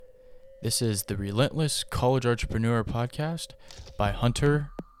This is the Relentless College Entrepreneur Podcast by Hunter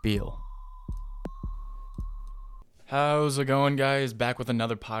Beal. How's it going, guys? Back with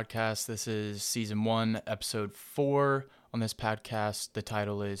another podcast. This is season 1, episode 4. On this podcast, the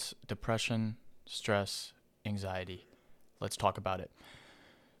title is Depression, Stress, Anxiety. Let's talk about it.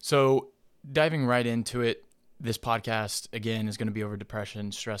 So, diving right into it, this podcast, again, is going to be over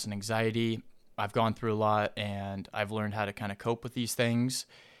depression, stress, and anxiety. I've gone through a lot, and I've learned how to kind of cope with these things.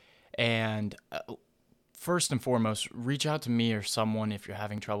 And first and foremost, reach out to me or someone if you're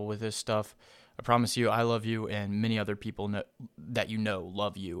having trouble with this stuff. I promise you, I love you, and many other people that you know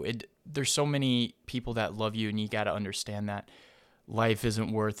love you. There's so many people that love you, and you got to understand that life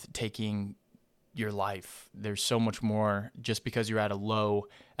isn't worth taking your life. There's so much more. Just because you're at a low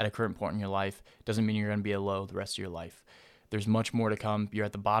at a current point in your life doesn't mean you're going to be a low the rest of your life. There's much more to come. You're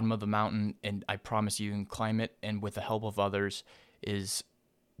at the bottom of the mountain, and I promise you can climb it, and with the help of others is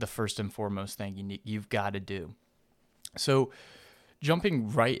the first and foremost thing you've got to do. So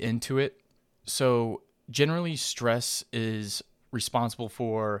jumping right into it. So generally stress is responsible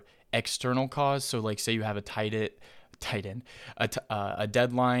for external cause. So like say you have a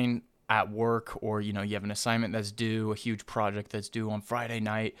deadline at work, or you have an assignment that's due, a huge project that's due on Friday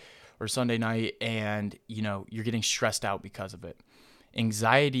night or Sunday night, and you're getting stressed out because of it.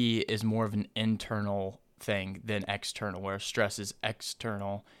 Anxiety is more of an internal thing than external, where stress is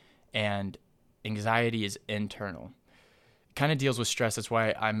external and anxiety is internal. It kind of deals with stress. That's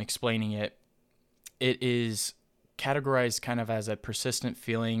why I'm explaining it. It is categorized kind of as a persistent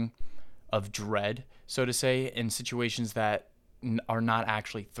feeling of dread, so to say, in situations that are not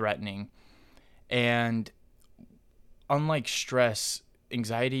actually threatening. And unlike stress,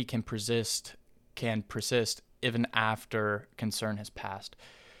 anxiety can persist even after concern has passed.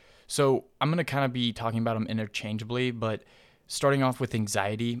 So I'm going to kind of be talking about them interchangeably, but starting off with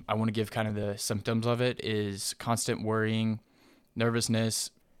anxiety, I want to give kind of the symptoms of it is constant worrying,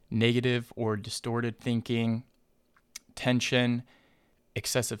 nervousness, negative or distorted thinking, tension,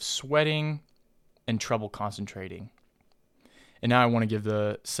 excessive sweating, and trouble concentrating. And now I want to give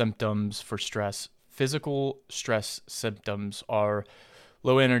the symptoms for stress. Physical stress symptoms are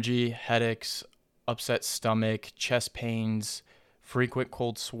low energy, headaches, upset stomach, chest pains, frequent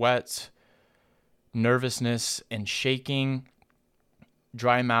cold sweats, nervousness and shaking,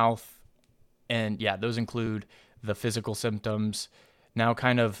 dry mouth, and those include the physical symptoms. Now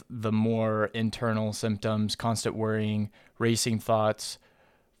kind of the more internal symptoms: constant worrying, racing thoughts,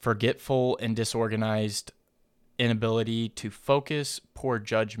 forgetful and disorganized, inability to focus, poor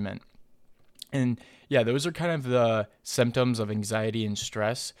judgment. And those are kind of the symptoms of anxiety and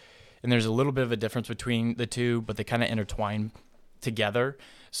stress. And there's a little bit of a difference between the two, but they kind of intertwine together.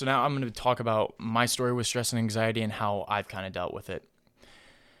 So now I'm going to talk about my story with stress and anxiety and how I've kind of dealt with it.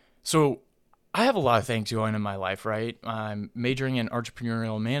 So I have a lot of things going in my life, right? I'm majoring in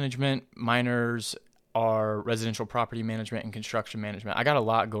entrepreneurial management. Minors are residential property management and construction management. I got a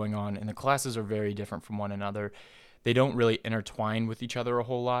lot going on, and the classes are very different from one another. They don't really intertwine with each other a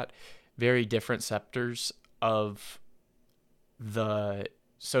whole lot. Very different sectors of the,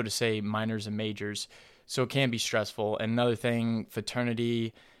 so to say, minors and majors. So it can be stressful. And another thing,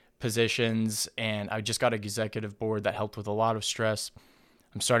 fraternity positions, and I just got an executive board that helped with a lot of stress.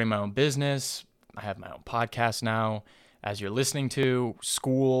 I'm starting my own business. I have my own podcast now, as you're listening to,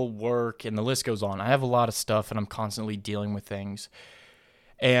 school, work, and the list goes on. I have a lot of stuff, and I'm constantly dealing with things.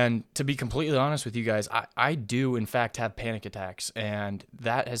 And to be completely honest with you guys, I do, in fact, have panic attacks, and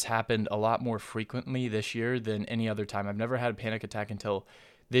that has happened a lot more frequently this year than any other time. I've never had a panic attack until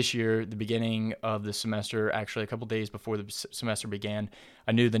this year, the beginning of the semester, actually a couple days before the semester began.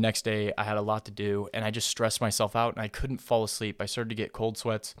 I knew the next day I had a lot to do, and I just stressed myself out, and I couldn't fall asleep. I started to get cold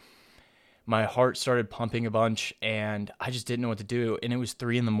sweats. My heart started pumping a bunch, and I just didn't know what to do. And it was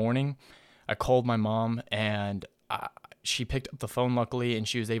 3 a.m. I called my mom, and she picked up the phone, luckily, and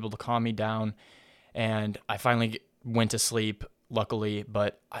she was able to calm me down. And I finally went to sleep, luckily.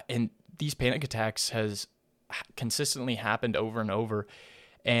 And these panic attacks has consistently happened over and over.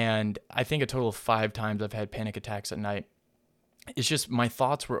 And I think a total of 5 times I've had panic attacks at night. It's just my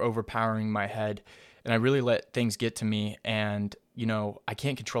thoughts were overpowering my head, and I really let things get to me. And, I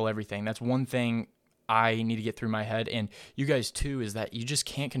can't control everything. That's one thing I need to get through my head. And you guys too, is that you just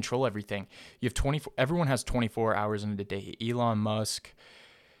can't control everything. You have 24, everyone has 24 hours in a day. Elon Musk,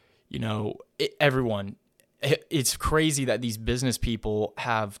 everyone. It's crazy that these business people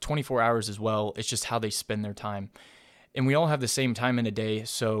have 24 hours as well. It's just how they spend their time. And we all have the same time in a day,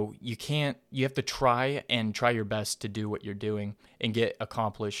 so you have to try your best to do what you're doing and get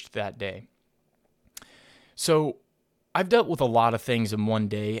accomplished that day. So I've dealt with a lot of things in one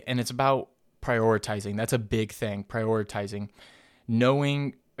day, and it's about prioritizing. That's a big thing, prioritizing.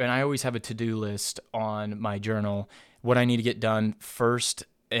 Knowing, and I always have a to-do list on my journal, what I need to get done first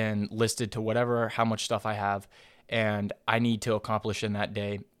and listed to whatever, how much stuff I have, and I need to accomplish in that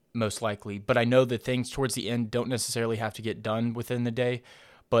day, most likely. But I know that things towards the end don't necessarily have to get done within the day,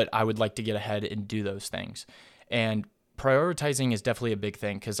 but I would like to get ahead and do those things. And prioritizing is definitely a big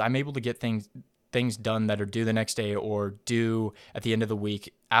thing because I'm able to get things done that are due the next day or due at the end of the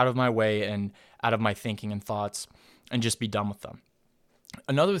week out of my way and out of my thinking and thoughts and just be done with them.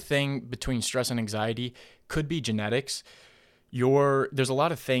 Another thing between stress and anxiety could be genetics. There's a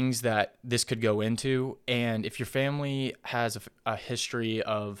lot of things that this could go into, and if your family has a history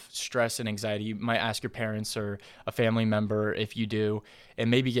of stress and anxiety, you might ask your parents or a family member if you do, and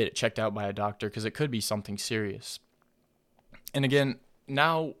maybe get it checked out by a doctor because it could be something serious. And again,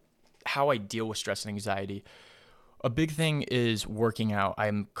 now how I deal with stress and anxiety. A big thing is working out.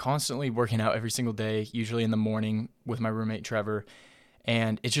 I'm constantly working out every single day, usually in the morning with my roommate Trevor,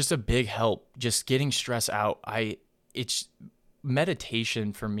 and it's just a big help. Just getting stress out. It's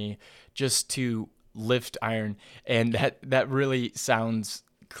meditation for me, just to lift iron, and that really sounds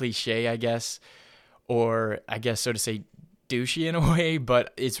cliche, I guess, or I guess so to say douchey in a way,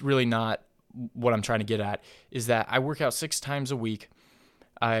 but it's really not. What I'm trying to get at is that I work out 6 times a week.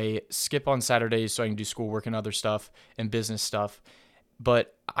 I skip on Saturdays so I can do schoolwork and other stuff and business stuff.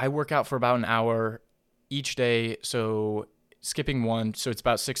 But I work out for about an hour each day, so skipping one, so it's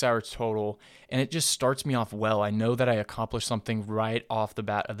about 6 hours total. And it just starts me off well. I know that I accomplished something right off the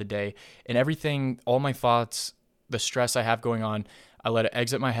bat of the day. And everything, all my thoughts, the stress I have going on, I let it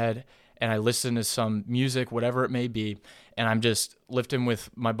exit my head and I listen to some music, whatever it may be, and I'm just lifting with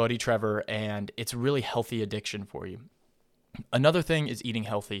my buddy Trevor, and it's a really healthy addiction for you. Another thing is eating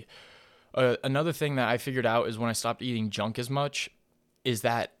healthy. Another thing that I figured out is when I stopped eating junk as much is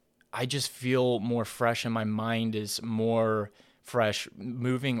that I just feel more fresh and my mind is more fresh,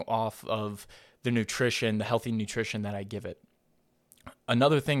 moving off of the nutrition, the healthy nutrition that I give it.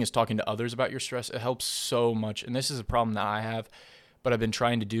 Another thing is talking to others about your stress. It helps so much, and this is a problem that I have, but I've been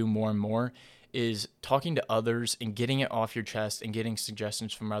trying to do more and more, is talking to others and getting it off your chest and getting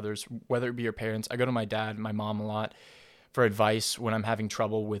suggestions from others, whether it be your parents. I go to my dad and my mom a lot for advice when I'm having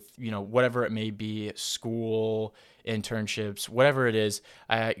trouble with, whatever it may be, school, internships, whatever it is.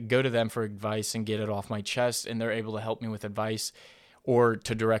 I go to them for advice and get it off my chest, and they're able to help me with advice or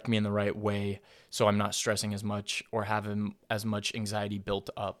to direct me in the right way so I'm not stressing as much or having as much anxiety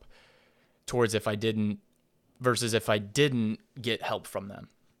built up towards if I didn't get help from them.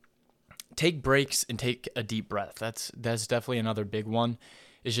 Take breaks and take a deep breath. That's definitely another big one.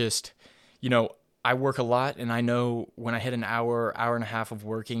 It's just, I work a lot, and I know when I hit an hour and a half of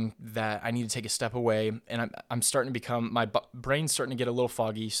working that I need to take a step away, and I'm starting to become, my brain's starting to get a little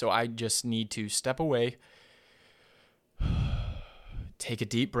foggy, so I just need to step away, take a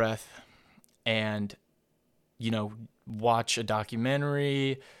deep breath, and, watch a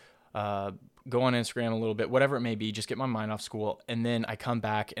documentary, go on Instagram a little bit, whatever it may be, just get my mind off school. And then I come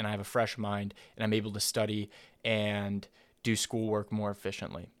back and I have a fresh mind and I'm able to study and do schoolwork more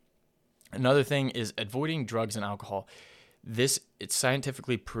efficiently. Another thing is avoiding drugs and alcohol. It's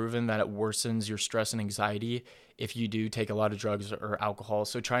scientifically proven that it worsens your stress and anxiety if you do take a lot of drugs or alcohol.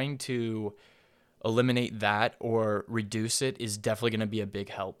 So trying to eliminate that or reduce it is definitely going to be a big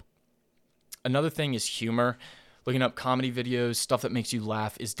help. Another thing is humor. Looking up comedy videos, stuff that makes you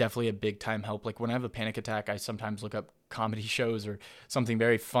laugh is definitely a big time help. Like when I have a panic attack, I sometimes look up comedy shows or something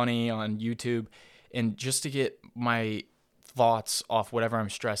very funny on YouTube, and just to get my thoughts off whatever I'm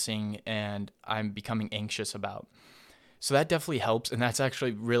stressing and I'm becoming anxious about. So that definitely helps, and that's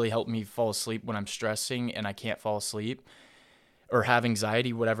actually really helped me fall asleep when I'm stressing and I can't fall asleep or have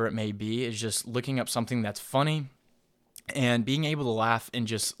anxiety, whatever it may be, is just looking up something that's funny and being able to laugh and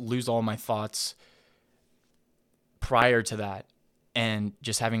just lose all my thoughts prior to that, and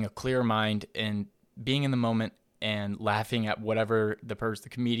just having a clear mind and being in the moment and laughing at whatever the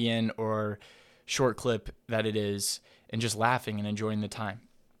comedian or short clip that it is, and just laughing and enjoying the time.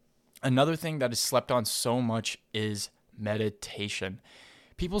 Another thing that is slept on so much is meditation.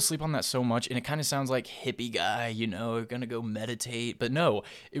 People sleep on that so much, and it kind of sounds like hippie guy, gonna go meditate, but no,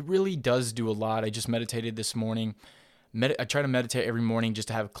 it really does do a lot. I just meditated this morning. I try to meditate every morning just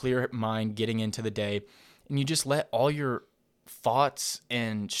to have a clear mind getting into the day. And you just let all your thoughts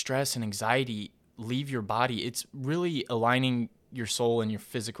and stress and anxiety leave your body. It's really aligning your soul and your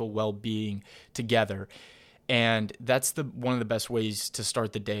physical well-being together. And that's one of the best ways to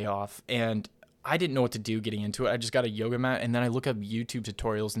start the day off. And I didn't know what to do getting into it. I just got a yoga mat, and then I look up YouTube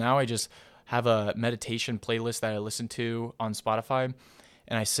tutorials. Now I just have a meditation playlist that I listen to on Spotify,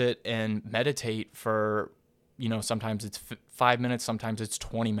 and I sit and meditate for, sometimes it's 5 minutes, sometimes it's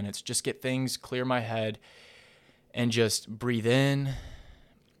 20 minutes. Just get things, clear my head, and just breathe in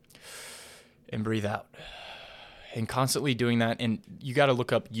and breathe out. And constantly doing that. And you got to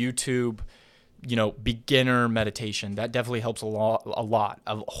look up YouTube, beginner meditation. That definitely helps a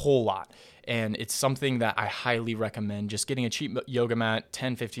whole lot. And it's something that I highly recommend. Just getting a cheap yoga mat,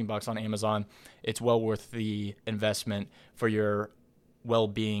 $10-15 on Amazon. It's well worth the investment for your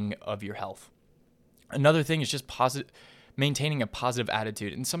well-being of your health. Another thing is just maintaining a positive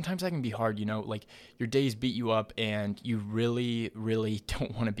attitude. And sometimes that can be hard, like your days beat you up and you really, really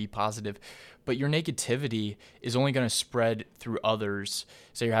don't want to be positive. But your negativity is only going to spread through others.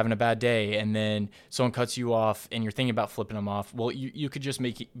 So you're having a bad day and then someone cuts you off and you're thinking about flipping them off. Well, you could just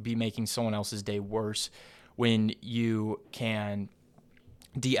be making someone else's day worse when you can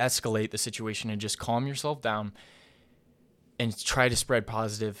de-escalate the situation and just calm yourself down and try to spread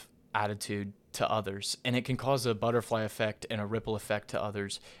positive attitude to others. And it can cause a butterfly effect and a ripple effect to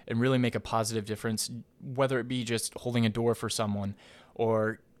others and really make a positive difference, whether it be just holding a door for someone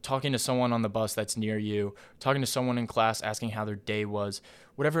or talking to someone on the bus that's near you, talking to someone in class, asking how their day was,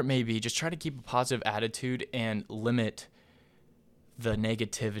 whatever it may be. Just try to keep a positive attitude and limit the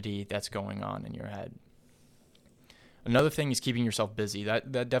negativity that's going on in your head. Another thing is keeping yourself busy.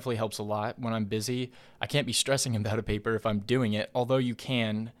 That definitely helps a lot. When I'm busy, I can't be stressing about a paper if I'm doing it, although you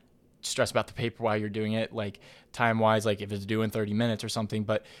can stress about the paper while you're doing it, like time-wise, like if it's due in 30 minutes or something.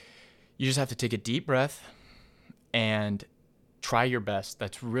 But you just have to take a deep breath and try your best.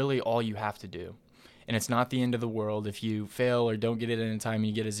 That's really all you have to do. And it's not the end of the world if you fail or don't get it in time and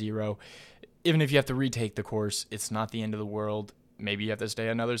you get a 0. Even if you have to retake the course, it's not the end of the world. Maybe you have to stay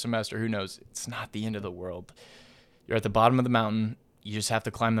another semester. Who knows? It's not the end of the world. You're at the bottom of the mountain. You just have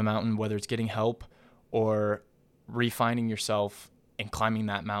to climb the mountain, whether it's getting help or refining yourself and climbing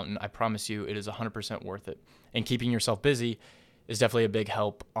that mountain. I promise you it is 100% worth it. And keeping yourself busy is definitely a big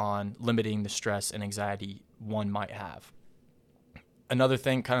help on limiting the stress and anxiety one might have. Another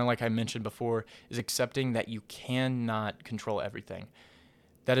thing, kind of like I mentioned before, is accepting that you cannot control everything.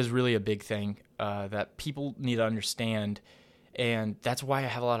 That is really a big thing that people need to understand. And that's why I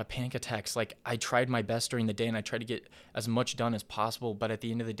have a lot of panic attacks. Like, I tried my best during the day and I tried to get as much done as possible, but at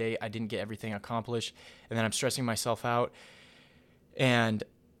the end of the day, I didn't get everything accomplished. And then I'm stressing myself out. And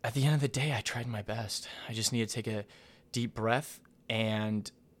at the end of the day, I tried my best. I just need to take a deep breath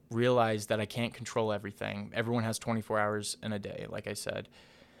and realize that I can't control everything. Everyone has 24 hours in a day, like I said.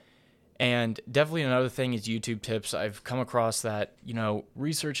 And definitely another thing is YouTube tips. I've come across that,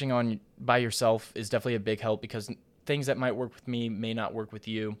 researching on by yourself is definitely a big help because things that might work with me may not work with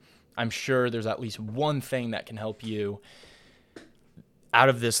you. I'm sure there's at least one thing that can help you out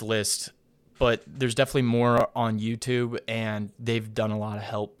of this list, but there's definitely more on YouTube, and they've done a lot of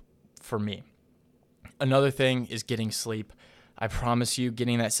help for me. Another thing is getting sleep. I promise you,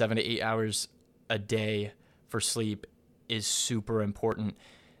 getting that 7 to 8 hours a day for sleep is super important.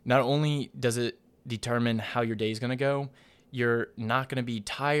 Not only does it determine how your day is going to go, you're not going to be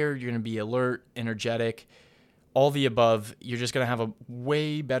tired, you're going to be alert, energetic, all the above. You're just going to have a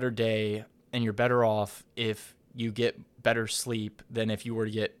way better day, and you're better off if you get better sleep than if you were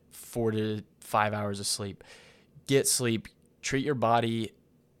to get 4 to 5 hours of sleep. Get sleep, treat your body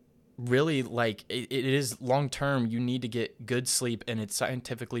really like it is long term. You need to get good sleep, and it's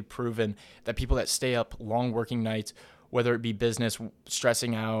scientifically proven that people that stay up long working nights, whether it be business,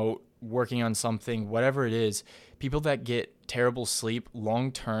 stressing out, working on something, whatever it is, people that get terrible sleep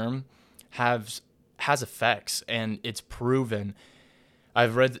long term has effects, and it's proven.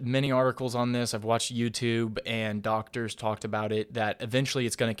 I've read many articles on this. I've watched YouTube, and doctors talked about it, that eventually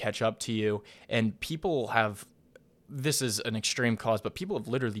it's going to catch up to you. And people have, this is an extreme cause, but people have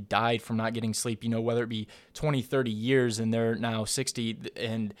literally died from not getting sleep, whether it be 20, 30 years and they're now 60,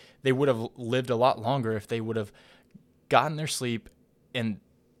 and they would have lived a lot longer if they would have gotten their sleep. And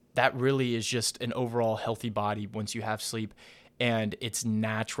that really is just an overall healthy body once you have sleep, and it's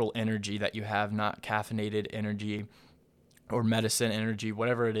natural energy that you have, not caffeinated energy or medicine energy,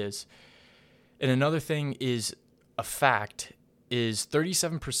 whatever it is. And another thing is a fact is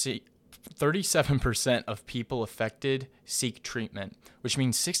 37% of people affected seek treatment, which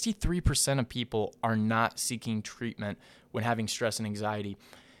means 63% of people are not seeking treatment when having stress and anxiety.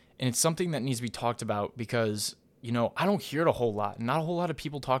 And it's something that needs to be talked about because, I don't hear it a whole lot. Not a whole lot of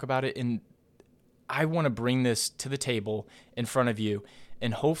people talk about it. And I want to bring this to the table in front of you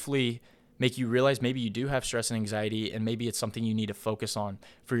and hopefully make you realize maybe you do have stress and anxiety, and maybe it's something you need to focus on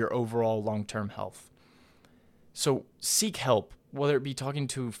for your overall long-term health. So seek help, whether it be talking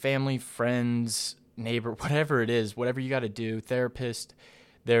to family, friends, neighbor, whatever it is, whatever you got to do, therapist.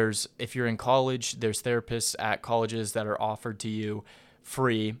 If you're in college, there's therapists at colleges that are offered to you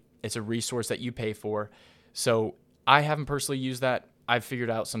free. It's a resource that you pay for. So I haven't personally used that. I've figured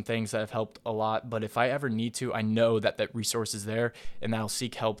out some things that have helped a lot, but if I ever need to, I know that that resource is there, and I'll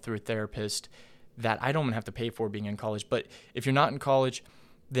seek help through a therapist that I don't have to pay for being in college. But if you're not in college,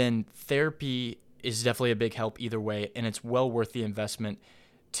 then therapy is definitely a big help either way, and it's well worth the investment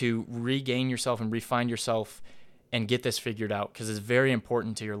to regain yourself and refine yourself and get this figured out, because it's very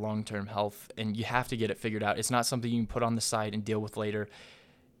important to your long-term health, and you have to get it figured out. It's not something you can put on the side and deal with later.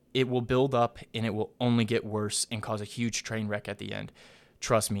 It will build up, and it will only get worse and cause a huge train wreck at the end.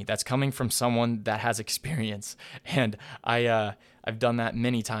 Trust me, that's coming from someone that has experience, and I've done that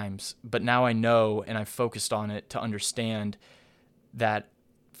many times, but now I know, and I've focused on it to understand that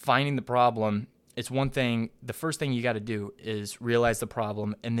finding the problem, it's one thing. The first thing you got to do is realize the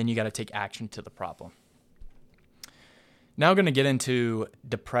problem, and then you got to take action to the problem. Now I'm going to get into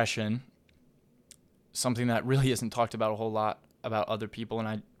depression, something that really isn't talked about a whole lot about other people, and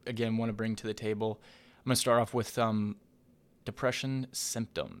I, again, want to bring to the table. I'm going to start off with some depression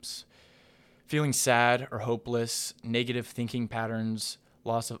symptoms. Feeling sad or hopeless, negative thinking patterns,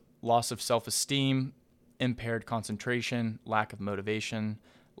 loss of self-esteem, impaired concentration, lack of motivation,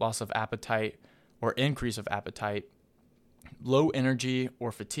 loss of appetite or increase of appetite, low energy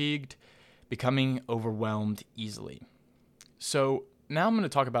or fatigued, becoming overwhelmed easily. So now I'm going to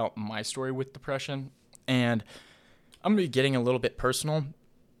talk about my story with depression, and I'm going to be getting a little bit personal,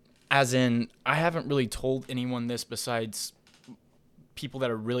 as in I haven't really told anyone this besides people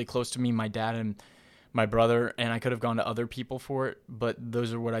that are really close to me, my dad and my brother, and I could have gone to other people for it, but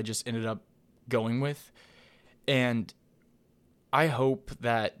those are what I just ended up going with. And I hope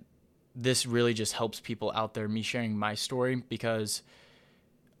that this really just helps people out there, me sharing my story, because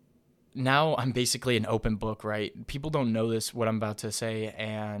now I'm basically an open book, right? People don't know this, what I'm about to say,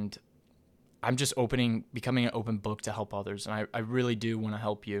 and I'm just becoming an open book to help others, and I really do want to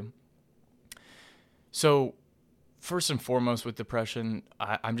help you. So first and foremost with depression,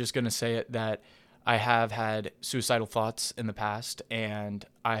 I'm just going to say it that I have had suicidal thoughts in the past, and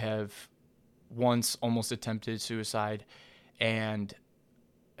I have once almost attempted suicide, and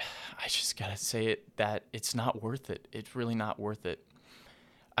I just got to say it that it's not worth it. It's really not worth it.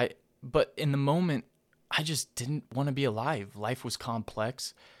 But in the moment, I just didn't want to be alive. Life was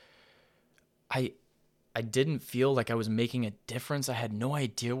complex. I didn't feel like I was making a difference. I had no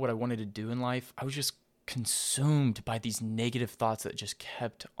idea what I wanted to do in life. I was just consumed by these negative thoughts that just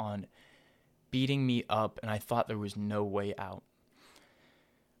kept on beating me up, and I thought there was no way out.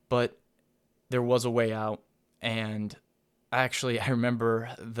 But there was a way out, and actually I remember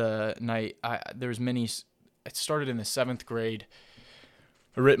the night, it started in the 7th grade.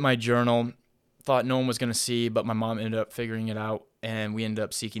 I wrote my journal, thought no one was going to see, but my mom ended up figuring it out, and we ended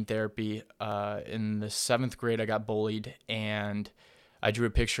up seeking therapy. In the 7th grade, I got bullied, and I drew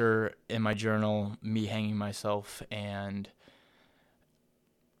a picture in my journal, me hanging myself, and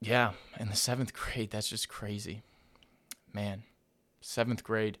yeah, in the 7th grade, that's just crazy. Man, 7th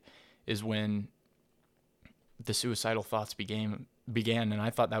grade is when the suicidal thoughts began, and I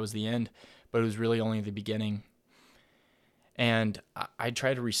thought that was the end, but it was really only the beginning. And I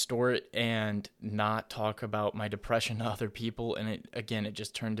tried to restore it and not talk about my depression to other people, and it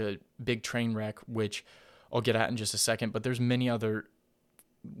just turned to a big train wreck, which I'll get at in just a second. But there's many other.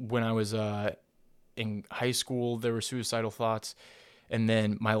 When I was in high school, there were suicidal thoughts, and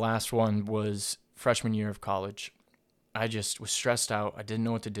then my last one was freshman year of college. I just was stressed out. I didn't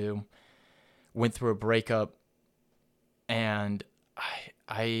know what to do. Went through a breakup, and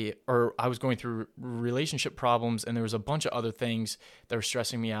I was going through relationship problems, and there was a bunch of other things that were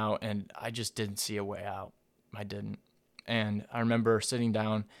stressing me out, and I just didn't see a way out. I didn't. And I remember sitting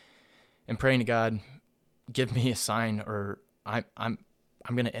down and praying to God, give me a sign, or I'm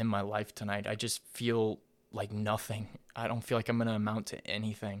going to end my life tonight. I just feel like nothing. I don't feel like I'm going to amount to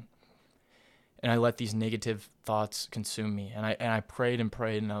anything. And I let these negative thoughts consume me. And I prayed,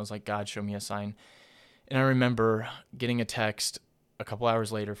 and I was like, God, show me a sign. And I remember getting a text a couple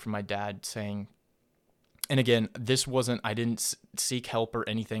hours later from my dad saying, and again, I didn't seek help or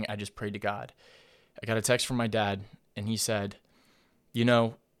anything. I just prayed to God. I got a text from my dad, and he said,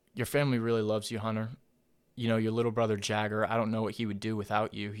 your family really loves you, Hunter. Your little brother Jagger, I don't know what he would do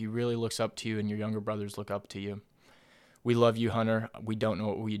without you. He really looks up to you, and your younger brothers look up to you. We love you, Hunter. We don't know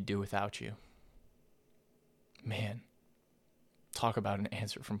what we'd do without you. Man, talk about an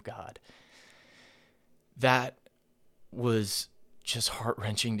answer from God. That was just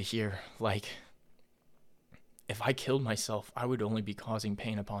heart-wrenching to hear. Like, if I killed myself, I would only be causing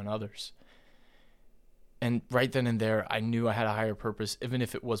pain upon others. And right then and there, I knew I had a higher purpose, even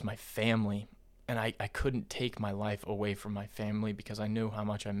if it was my family. And I couldn't take my life away from my family because I knew how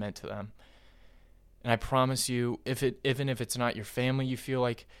much I meant to them. And I promise you, even if it's not your family, you feel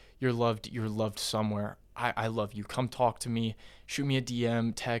like you're loved somewhere. I love you. Come talk to me. Shoot me a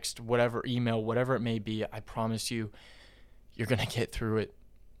DM, text, whatever, email, whatever it may be. I promise you, you're going to get through it.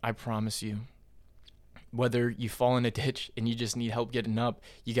 I promise you. Whether you fall in a ditch and you just need help getting up,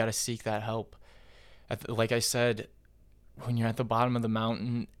 you got to seek that help. Like I said, when you're at the bottom of the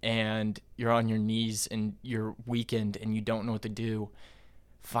mountain and you're on your knees and you're weakened and you don't know what to do,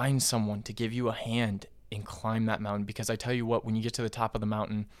 find someone to give you a hand and climb that mountain. Because I tell you what, when you get to the top of the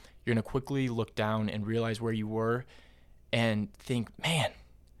mountain, you're going to quickly look down and realize where you were and think, man,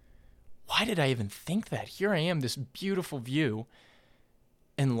 why did I even think that? Here I am, this beautiful view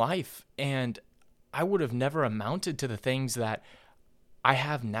in life, and I would have never amounted to the things that I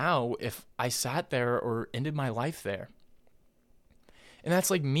have now if I sat there or ended my life there. And that's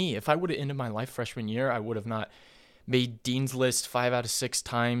like me. If I would have ended my life freshman year, I would have not made Dean's List 5 out of 6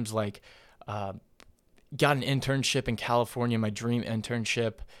 times, got an internship in California, my dream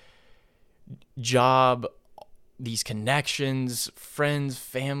internship, job, these connections, friends,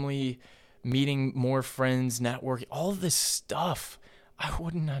 family, meeting more friends, networking, all of this stuff I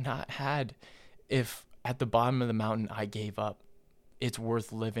wouldn't have not had if at the bottom of the mountain I gave up. It's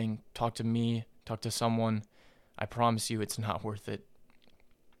worth living. Talk to me, talk to someone. I promise you it's not worth it.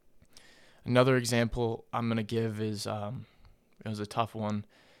 Another example I'm going to give is, it was a tough one.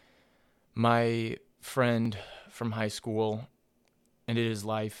 My friend from high school ended his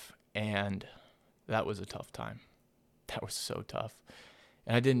life, and that was a tough time. That was so tough.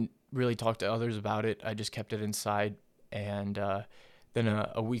 And I didn't really talk to others about it. I just kept it inside. And then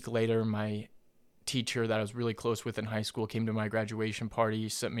a week later, my teacher that I was really close with in high school came to my graduation party,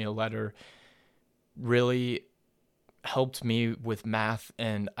 sent me a letter, really helped me with math,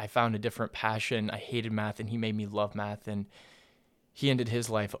 and I found a different passion. I hated math, and he made me love math. And he ended his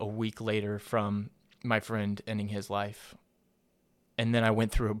life a week later from my friend ending his life. And then I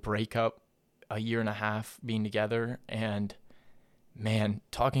went through a breakup, a year and a half being together, and man,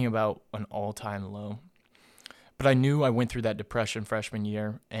 talking about an all-time low. But I knew I went through that depression freshman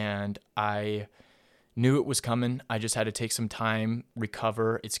year, and I knew it was coming. I just had to take some time,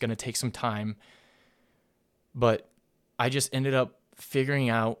 recover. It's going to take some time. But I just ended up figuring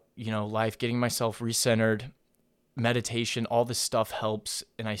out, life, getting myself recentered, meditation, all this stuff helps.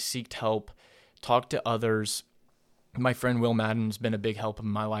 And I seeked help, talked to others. My friend Will Madden's been a big help in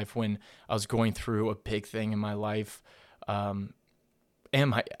my life when I was going through a big thing in my life. And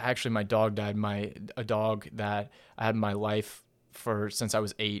my dog died. A dog that I had in my life since I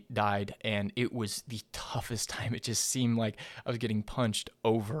was 8 died, and it was the toughest time. It just seemed like I was getting punched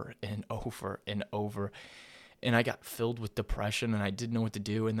over and over and over. And I got filled with depression, and I didn't know what to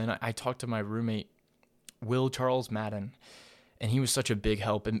do. And then I talked to my roommate, Will Charles Madden, and he was such a big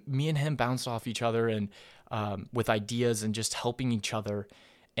help. And me and him bounced off each other and with ideas and just helping each other.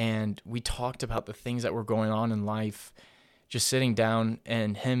 And we talked about the things that were going on in life, just sitting down,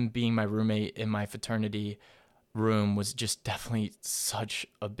 and him being my roommate in my fraternity room was just definitely such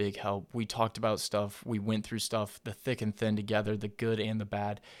a big help. We talked about stuff. We went through stuff, the thick and thin together, the good and the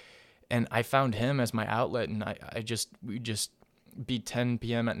bad. And I found him as my outlet, and we'd just be 10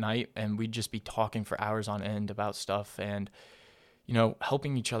 p.m. at night, and we'd just be talking for hours on end about stuff and,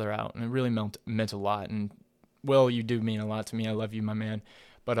 helping each other out. And it really meant a lot. And, Will, you do mean a lot to me. I love you, my man.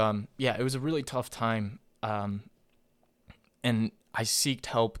 But, it was a really tough time. And I seeked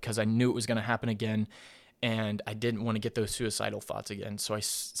help because I knew it was going to happen again, and I didn't want to get those suicidal thoughts again. So I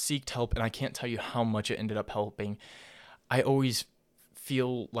seeked help, and I can't tell you how much it ended up helping. I always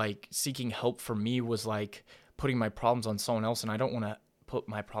feel like seeking help for me was like putting my problems on someone else, and I don't want to put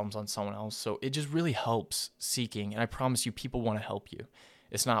my problems on someone else. So it just really helps seeking, and I promise you, people want to help you.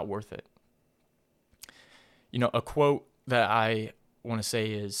 It's not worth it. A quote that I want to say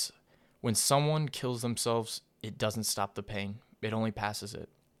is, when someone kills themselves, it doesn't stop the pain. It only passes it.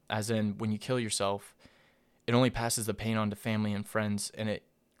 As in, when you kill yourself, it only passes the pain on to family and friends, and it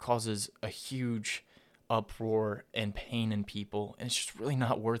causes a huge uproar and pain in people, and it's just really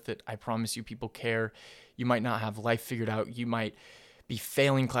not worth it. I promise you, people care. You might not have life figured out. You might be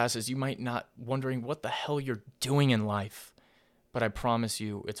failing classes. You might not wondering what the hell you're doing in life, but I promise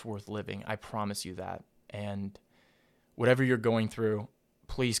you it's worth living. I promise you that. And whatever you're going through,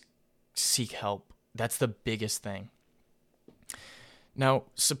 please seek help. That's the biggest thing. Now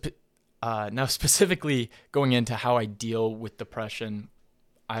specifically going into how I deal with depression,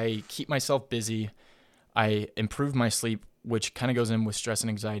 I keep myself busy. I improved my sleep, which kind of goes in with stress and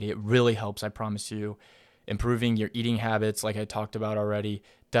anxiety. It really helps, I promise you. Improving your eating habits, like I talked about already,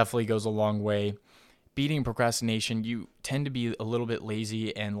 definitely goes a long way. Beating procrastination, you tend to be a little bit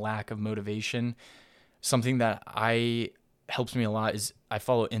lazy and lack of motivation. Something that helps me a lot is I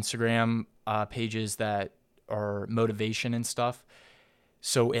follow Instagram pages that are motivation and stuff.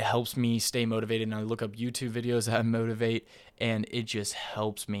 So it helps me stay motivated, and I look up YouTube videos that motivate, and it just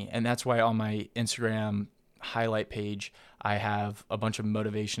helps me. And that's why on my Instagram highlight page, I have a bunch of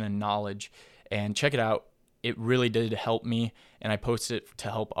motivation and knowledge. And check it out. It really did help me, and I posted it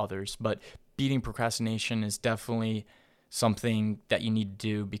to help others. But beating procrastination is definitely something that you need to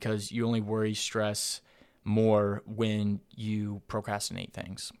do, because you only worry, stress more when you procrastinate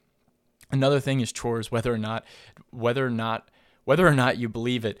things. Another thing is chores. Whether or not you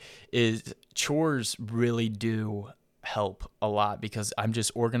believe it, is chores really do help a lot, because I'm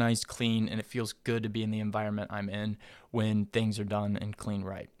just organized, clean, and it feels good to be in the environment I'm in when things are done and clean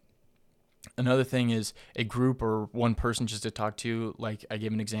right. Another thing is a group or one person just to talk to. Like I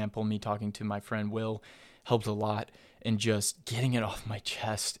gave an example, me talking to my friend Will helped a lot, and just getting it off my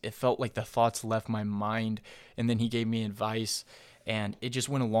chest. It felt like the thoughts left my mind, and then he gave me advice, and it just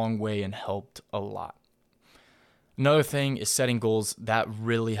went a long way and helped a lot. Another thing is setting goals. That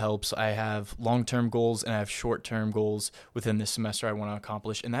really helps. I have long-term goals and I have short-term goals within this semester I want to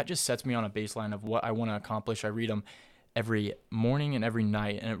accomplish, and that just sets me on a baseline of what I want to accomplish. I read them every morning and every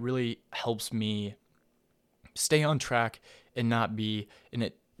night, and it really helps me stay on track and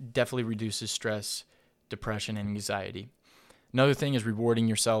it definitely reduces stress, depression, and anxiety. Another thing is rewarding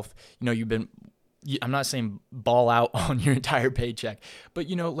yourself. I'm not saying ball out on your entire paycheck, but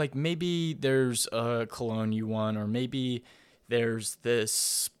like maybe there's a cologne you want, or maybe there's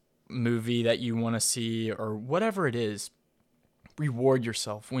this movie that you want to see, or whatever it is. Reward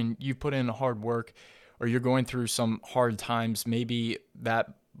yourself when you put in hard work, or you're going through some hard times. Maybe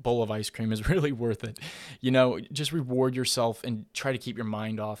that bowl of ice cream is really worth it. Just reward yourself and try to keep your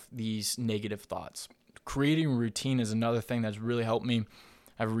mind off these negative thoughts. Creating a routine is another thing that's really helped me.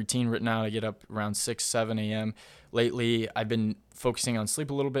 I have a routine written out. I get up around 6, 7 a.m. Lately, I've been focusing on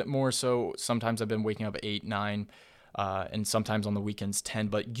sleep a little bit more, so sometimes I've been waking up at 8, 9, and sometimes on the weekends 10,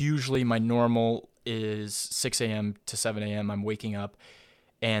 but usually my normal is 6 a.m. to 7 a.m. I'm waking up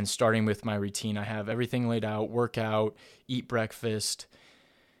and starting with my routine. I have everything laid out: workout, eat breakfast,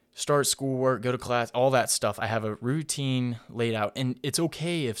 start schoolwork, go to class, all that stuff. I have a routine laid out, and it's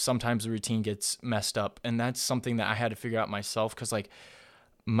okay if sometimes the routine gets messed up, and that's something that I had to figure out myself, because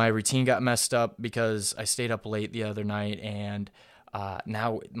my routine got messed up because I stayed up late the other night, and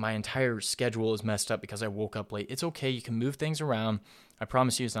now my entire schedule is messed up because I woke up late. It's okay. You can move things around. I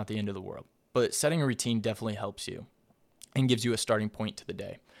promise you it's not the end of the world. But setting a routine definitely helps you and gives you a starting point to the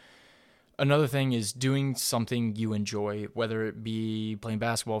day. Another thing is doing something you enjoy, whether it be playing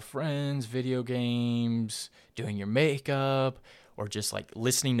basketball with friends, video games, doing your makeup, or just like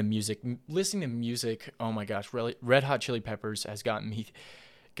listening to music. Listening to music, oh my gosh, really, Red Hot Chili Peppers has gotten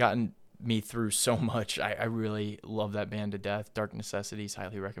me through so much. I really love that band to death. Dark Necessities,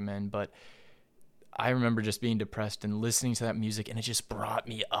 highly recommend. But I remember just being depressed and listening to that music, and it just brought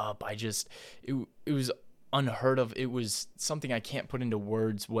me up. It was unheard of. It was something I can't put into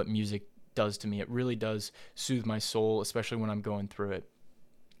words what music does to me. It really does soothe my soul, especially when I'm going through it.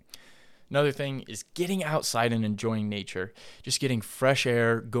 Another thing is getting outside and enjoying nature. Just getting fresh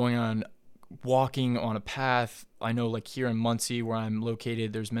air, walking on a path. I know like here in Muncie where I'm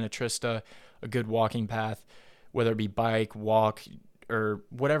located, there's Minnetrista, a good walking path, whether it be bike, walk, or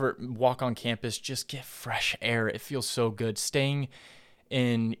whatever, walk on campus, just get fresh air. It feels so good. Staying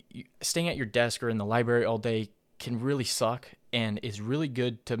at your desk or in the library all day can really suck, and it's really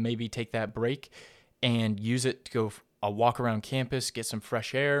good to maybe take that break and use it to go a walk around campus, get some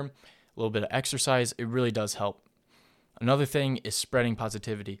fresh air, a little bit of exercise. It really does help. Another thing is spreading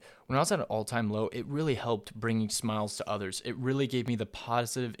positivity. When I was at an all-time low, it really helped bringing smiles to others. It really gave me the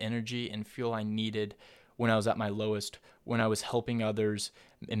positive energy and feel I needed when I was at my lowest, when I was helping others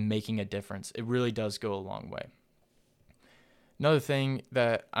and making a difference. It really does go a long way. Another thing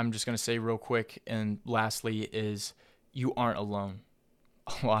that I'm just going to say real quick and lastly is you aren't alone.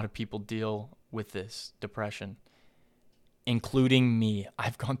 A lot of people deal with this depression, including me.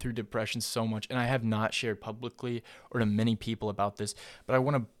 I've gone through depression so much, and I have not shared publicly or to many people about this, but I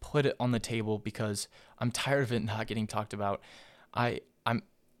want to put it on the table because I'm tired of it not getting talked about. I'm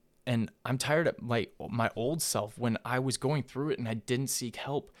tired of my old self when I was going through it and I didn't seek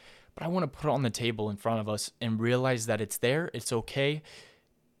help. But I want to put it on the table in front of us and realize that it's there, it's okay,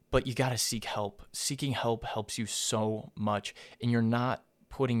 but you got to seek help. Seeking help helps you so much, and you're not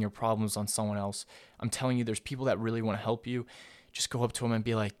putting your problems on someone else. I'm telling you, there's people that really want to help you. Just go up to them and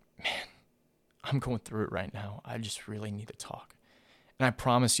be like, man, I'm going through it right now. I just really need to talk. And I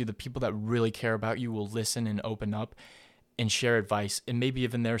promise you, the people that really care about you will listen and open up and share advice and maybe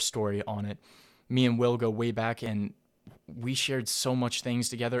even their story on it. Me and Will go way back, and we shared so much things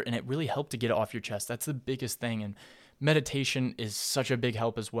together, and it really helped to get it off your chest. That's the biggest thing. And meditation is such a big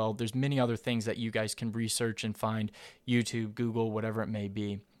help as well. There's many other things that you guys can research and find, YouTube, Google, whatever it may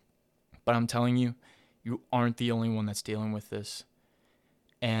be. But I'm telling you, you aren't the only one that's dealing with this.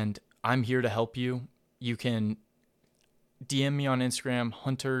 And I'm here to help you. You can DM me on Instagram,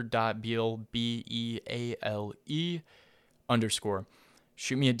 hunter.beale, BEALE_.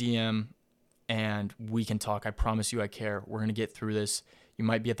 Shoot me a DM and we can talk. I promise you I care. We're going to get through this. You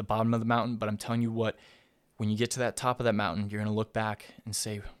might be at the bottom of the mountain, but I'm telling you what, when you get to that top of that mountain, you're going to look back and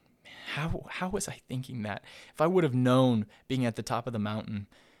say, how was I thinking that? If I would have known being at the top of the mountain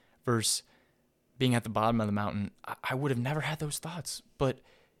versus being at the bottom of the mountain, I would have never had those thoughts. But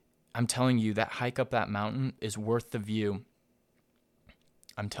I'm telling you, that hike up that mountain is worth the view.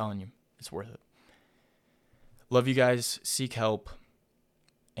 I'm telling you, it's worth it. Love you guys. Seek help.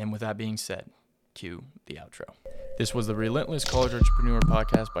 And with that being said, cue the outro. This was the Relentless College Entrepreneur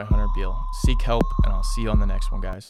Podcast by Hunter Beale. Seek help, and I'll see you on the next one, guys.